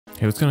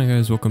Hey, what's going on,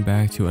 guys? Welcome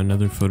back to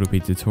another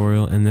Photopea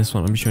tutorial. In this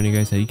one, I'm showing you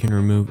guys how you can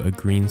remove a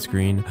green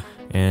screen.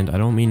 And I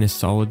don't mean a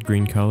solid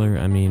green color.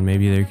 I mean,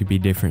 maybe there could be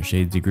different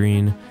shades of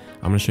green.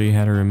 I'm going to show you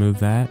how to remove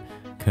that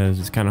because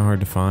it's kind of hard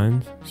to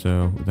find.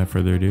 So without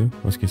further ado,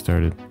 let's get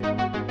started.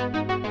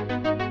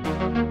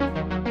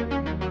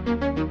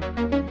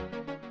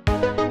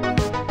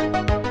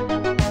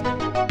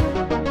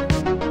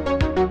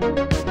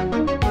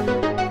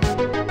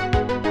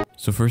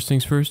 So first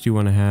things first, you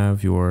want to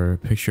have your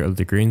picture of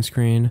the green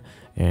screen,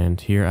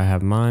 and here I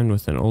have mine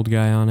with an old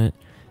guy on it.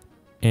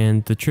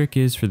 And the trick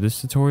is for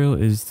this tutorial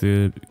is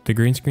the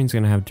green screen is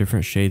going to have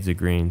different shades of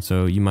green.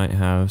 So you might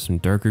have some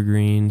darker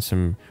green,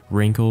 some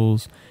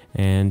wrinkles,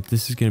 and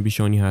this is going to be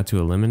showing you how to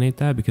eliminate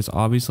that, because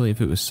obviously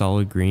if it was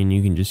solid green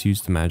you can just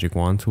use the magic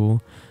wand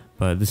tool,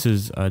 but this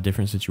is a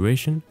different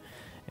situation.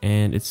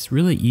 And it's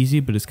really easy,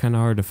 but it's kind of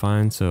hard to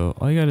find. So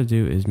all you got to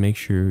do is make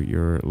sure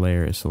your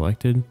layer is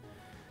selected.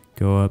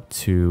 Go up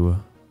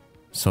to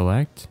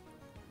select,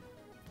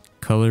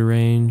 color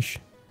range,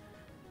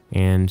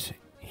 and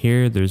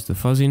here there's the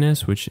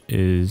fuzziness, which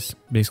is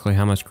basically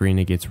how much green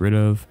it gets rid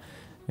of,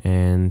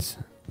 and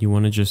you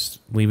want to just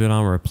leave it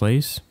on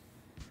replace.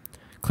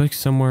 Click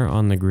somewhere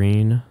on the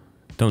green.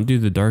 Don't do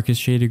the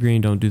darkest shade of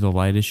green, don't do the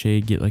lightest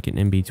shade, get like an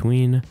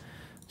in-between.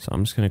 So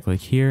I'm just going to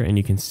click here, and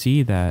you can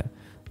see that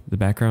the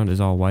background is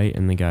all white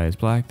and the guy is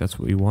black. That's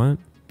what we want.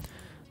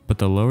 But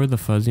the lower the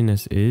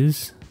fuzziness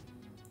is,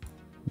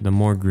 the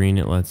more green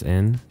it lets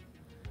in.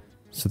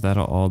 So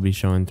that'll all be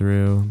showing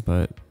through,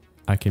 but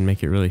I can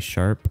make it really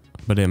sharp,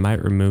 but it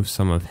might remove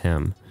some of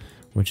him,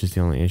 which is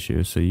the only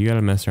issue. So you got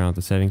to mess around with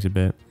the settings a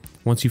bit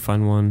once you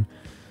find one.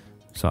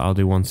 So I'll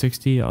do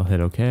 160, I'll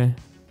hit OK,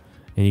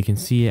 and you can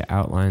see it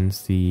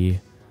outlines the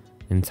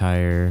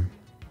entire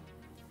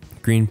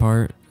green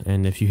part,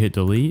 and if you hit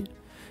delete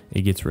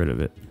it gets rid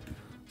of it.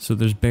 So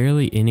there's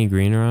barely any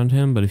green around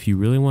him, but if you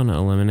really want to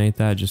eliminate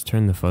that, just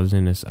turn the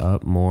fuzziness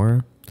up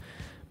more.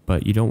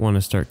 But you don't want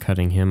to start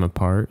cutting him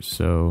apart.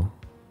 So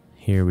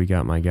here we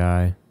got my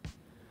guy,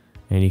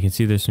 and you can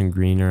see there's some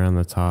green around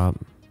the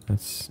top.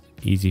 That's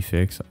easy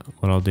fix.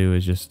 What I'll do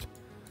is just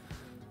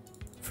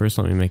first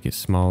let me make it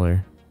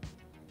smaller.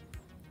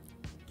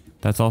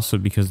 That's also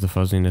because the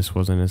fuzziness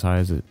wasn't as high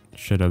as it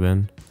should have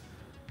been.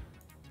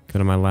 Go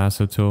to my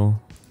lasso tool,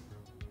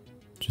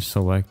 just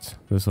select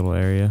this little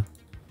area,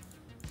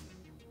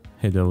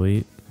 hit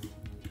delete.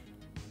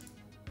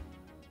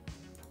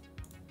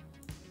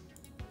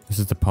 This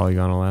is the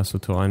polygonal lasso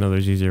tool. I know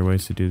there's easier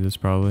ways to do this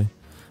probably,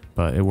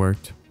 but it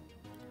worked.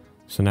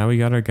 So now we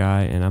got our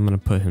guy, and I'm going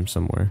to put him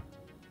somewhere.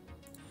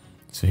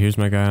 So here's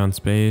my guy on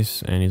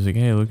space, and he's like,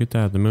 hey, look at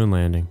that, the moon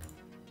landing.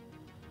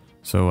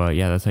 So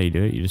yeah, that's how you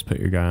do it. You just put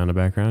your guy on the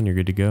background, you're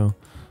good to go.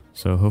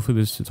 So hopefully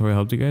this tutorial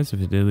helped you guys. If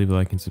it did, leave a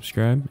like and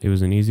subscribe. It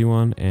was an easy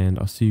one, and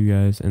I'll see you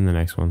guys in the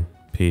next one.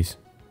 Peace.